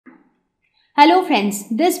Hello friends,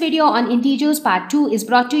 this video on integers part 2 is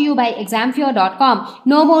brought to you by examfear.com.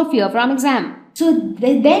 No more fear from exam. So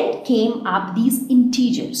then came up these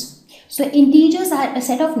integers. So integers are a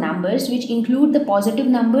set of numbers which include the positive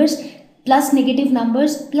numbers plus negative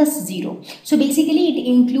numbers plus 0. So basically it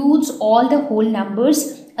includes all the whole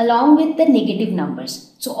numbers along with the negative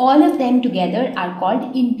numbers. So all of them together are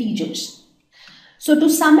called integers. So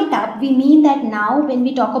to sum it up, we mean that now when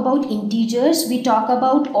we talk about integers, we talk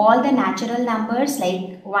about all the natural numbers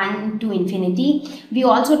like 1 to infinity. We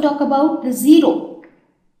also talk about the 0.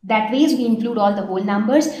 That way we include all the whole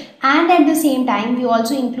numbers, and at the same time we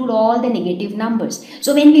also include all the negative numbers.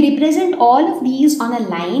 So when we represent all of these on a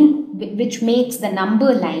line which makes the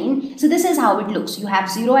number line, so this is how it looks. You have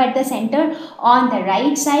 0 at the center. On the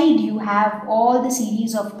right side you have all the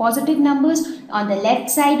series of positive numbers. On the left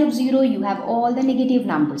side of 0 you have all the negative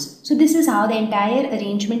numbers. So this is how the entire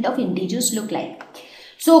arrangement of integers look like.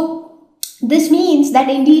 So this means that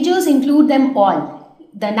integers include them all.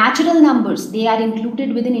 The natural numbers, they are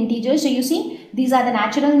included within integers. So you see, these are the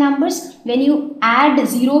natural numbers. When you add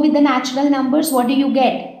 0 with the natural numbers, what do you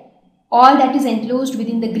get? All that is enclosed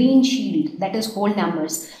within the green shield, that is whole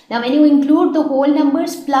numbers. Now when you include the whole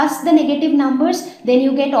numbers plus the negative numbers, then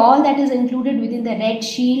you get all that is included within the red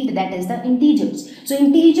shield, that is the integers. So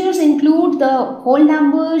integers include the whole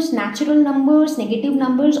numbers, natural numbers, negative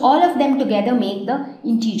numbers, all of them together make the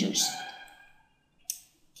integers.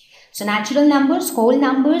 So natural numbers, whole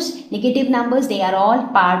numbers, negative numbers, they are all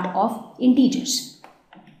part of integers.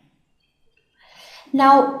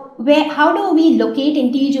 Now, how do we locate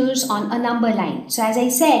integers on a number line? So as I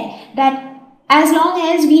said that as long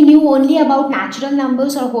as we knew only about natural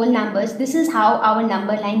numbers or whole numbers, this is how our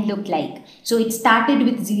number line looked like. So it started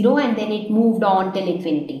with 0 and then it moved on till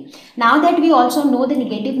infinity. Now that we also know the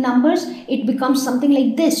negative numbers, it becomes something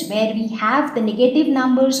like this, where we have the negative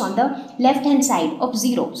numbers on the left hand side of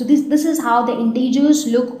 0. So this is how the integers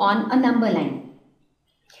look on a number line.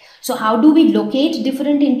 So how do we locate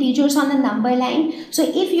different integers on a number line? So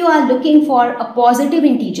if you are looking for a positive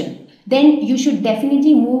integer, then you should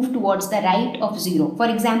definitely move towards the right of 0. For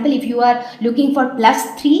example, if you are looking for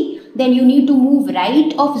plus 3, then you need to move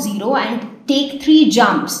right of 0 and take 3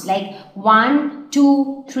 jumps like 1,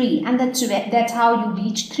 2, 3, and that's how you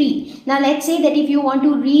reach 3. Now let's say that if you want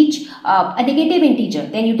to reach a negative integer,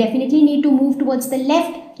 then you definitely need to move towards the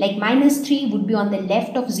left, like minus 3 would be on the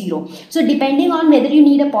left of 0. So depending on whether you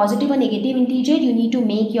need a positive or negative integer, you need to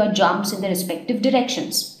make your jumps in the respective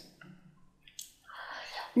directions.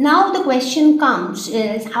 Now the question comes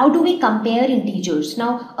is, how do we compare integers?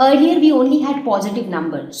 Now earlier we only had positive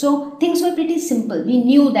numbers, so things were pretty simple. We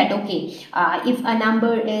knew that okay, if a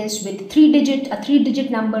number is with 3 digit, a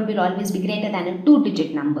 3-digit number will always be greater than a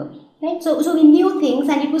 2-digit number. Right? So we knew things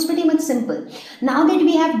and it was pretty much simple. Now that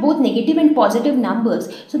we have both negative and positive numbers,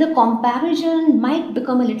 so the comparison might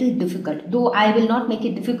become a little difficult. Though I will not make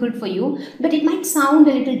it difficult for you, but it might sound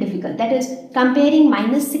a little difficult. That is, comparing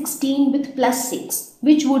minus 16 with plus 6,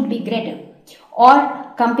 which would be greater?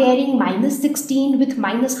 Or comparing minus 16 with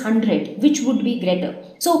minus 100, which would be greater?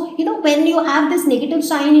 So, you know, when you have this negative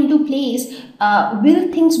sign into place,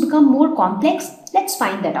 will things become more complex? Let's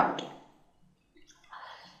find that out.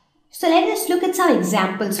 So let us look at some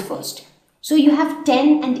examples first. So you have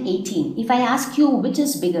 10 and 18. If I ask you which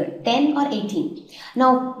is bigger, 10 or 18?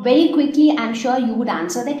 Now very quickly I'm sure you would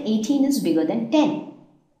answer that 18 is bigger than 10.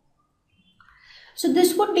 So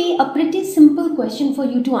this would be a pretty simple question for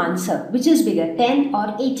you to answer. Which is bigger, 10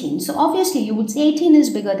 or 18? So obviously you would say 18 is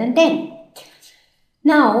bigger than 10.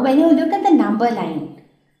 Now when you look at the number line,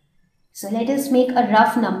 so let us make a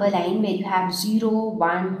rough number line where you have 0,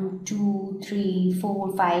 1, 2, 3,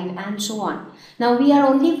 4, 5 and so on. Now we are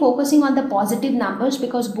only focusing on the positive numbers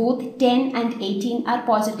because both 10 and 18 are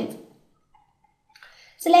positive.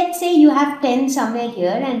 So let's say you have 10 somewhere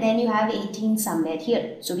here and then you have 18 somewhere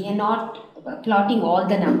here. So we are not plotting all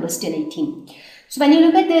the numbers till 18. So when you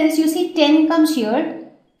look at this, you see 10 comes here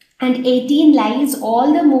and 18 lies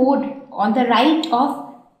all the more on the right of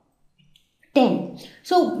 10.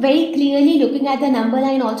 So very clearly looking at the number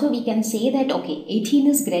line also we can say that okay, 18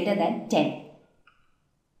 is greater than 10.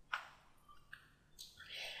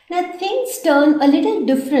 Now things turn a little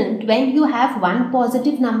different when you have one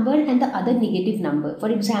positive number and the other negative number. For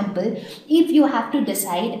example, if you have to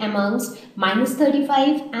decide amongst minus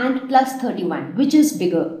 35 and plus 31, which is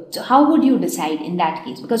bigger? So how would you decide in that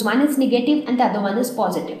case? Because one is negative and the other one is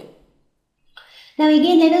positive. Now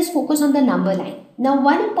again, let us focus on the number line. Now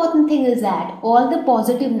one important thing is that all the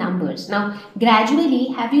positive numbers, now gradually,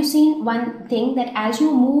 have you seen one thing, that as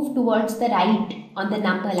you move towards the right on the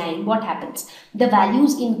number line, what happens? The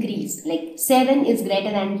values increase, like 7 is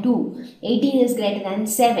greater than 2, 18 is greater than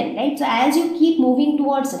 7, right? So as you keep moving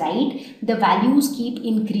towards right, the values keep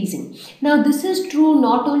increasing. Now this is true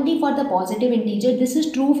not only for the positive integer, this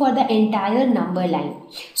is true for the entire number line.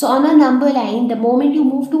 So on a number line, the moment you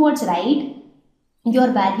move towards right,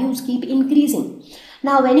 your values keep increasing.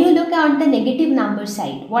 Now when you look on the negative number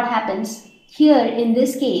side, what happens? Here in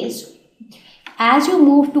this case, as you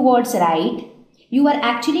move towards right, you are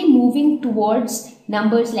actually moving towards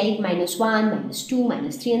numbers like -1, -2,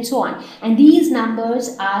 -3 and so on. And these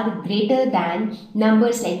numbers are greater than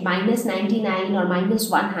numbers like -99 or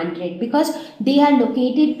 -100 because they are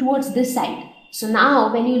located towards this side. So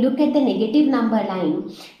now when you look at the negative number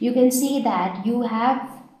line, you can see that you have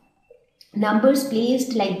numbers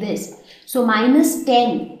placed like this. So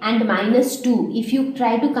 -10 and -2, if you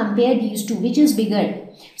try to compare these two, which is bigger?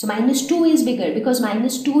 So -2 is bigger because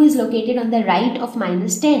 -2 is located on the right of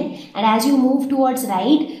 -10, and as you move towards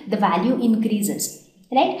right, the value increases,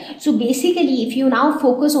 right? So basically, if you now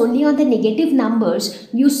focus only on the negative numbers,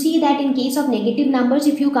 you see that in case of negative numbers,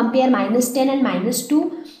 if you compare -10 and -2,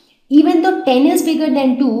 even though 10 is bigger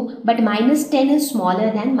than 2, but -10 is smaller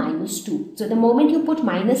than -2. So the moment you put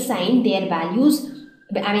minus sign, their values,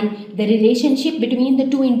 the relationship between the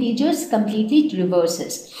two integers completely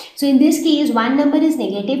reverses. So in this case, one number is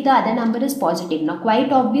negative, the other number is positive. Now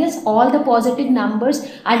quite obvious, all the positive numbers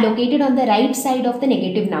are located on the right side of the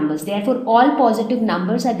negative numbers. Therefore, all positive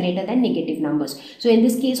numbers are greater than negative numbers. So in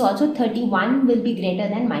this case also, 31 will be greater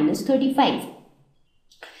than -35.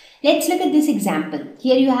 Let's look at this example.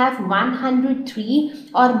 Here you have 103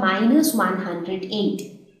 or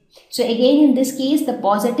 -108. So again, in this case, the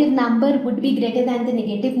positive number would be greater than the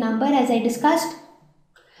negative number, as I discussed.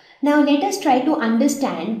 Now let us try to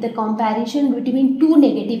understand the comparison between two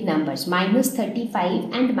negative numbers, -35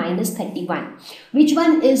 and -31. Which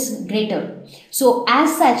one is greater? So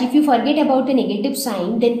as such, if you forget about the negative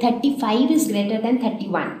sign, then 35 is greater than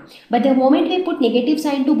 31. But the moment we put negative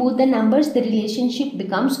sign to both the numbers, the relationship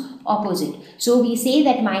becomes opposite. So we say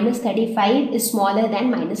that -35 is smaller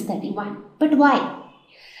than -31. But why?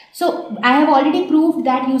 So I have already proved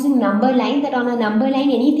that using number line, that on a number line,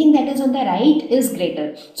 anything that is on the right is greater.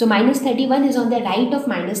 So -31 is on the right of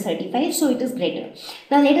 -35, so it is greater.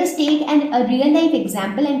 Now let us take a real life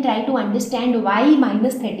example and try to understand why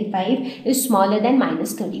 -35 is smaller than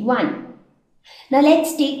 -31. Now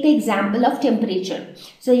let's take the example of temperature.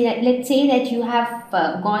 So let's say that you have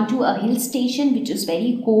gone to a hill station which is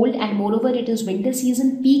very cold, and moreover it is winter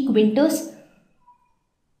season, peak winters.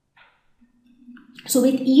 So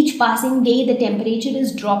with each passing day, the temperature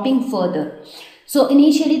is dropping further. So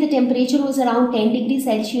initially the temperature was around 10 degrees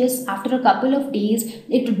Celsius. After a couple of days,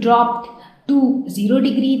 it dropped to 0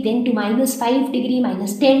 degree, then to -5 degree,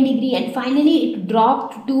 -10 degree, and finally it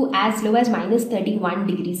dropped to as low as -31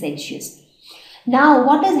 degrees Celsius. Now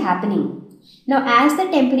what is happening? Now as the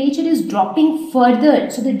temperature is dropping further,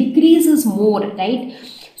 so the decrease is more, right?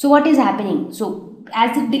 So what is happening? So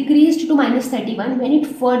as it decreased to -31, when it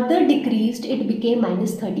further decreased, it became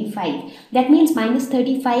 -35. That means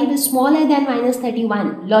 -35 is smaller than -31.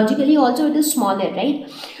 Logically also it is smaller, right?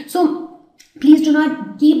 So please do not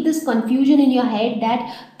keep this confusion in your head that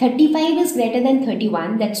 35 is greater than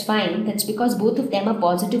 31. That's fine. That's because both of them are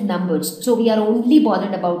positive numbers. So we are only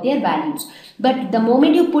bothered about their values. But the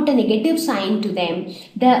moment you put a negative sign to them,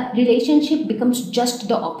 the relationship becomes just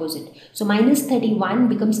the opposite. So -31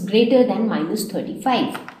 becomes greater than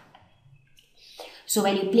 -35. So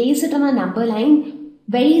when you place it on a number line,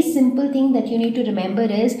 very simple thing that you need to remember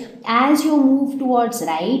is, as you move towards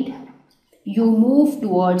right, you move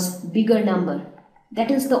towards bigger number. That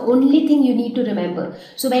is the only thing you need to remember.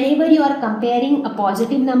 So whenever you are comparing a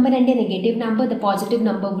positive number and a negative number, the positive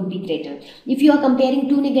number would be greater. If you are comparing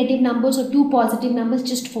two negative numbers or two positive numbers,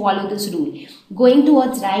 just follow this rule. Going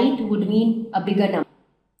towards right would mean a bigger number.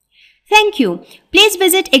 Thank you. Please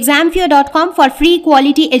visit examfear.com for free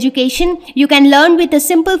quality education. You can learn with a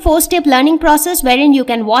simple 4-step learning process wherein you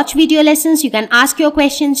can watch video lessons, you can ask your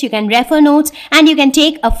questions, you can refer notes, and you can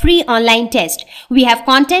take a free online test. We have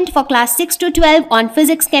content for class 6 to 12 on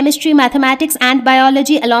physics, chemistry, mathematics, and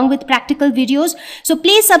biology along with practical videos. So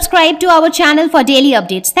please subscribe to our channel for daily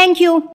updates. Thank you.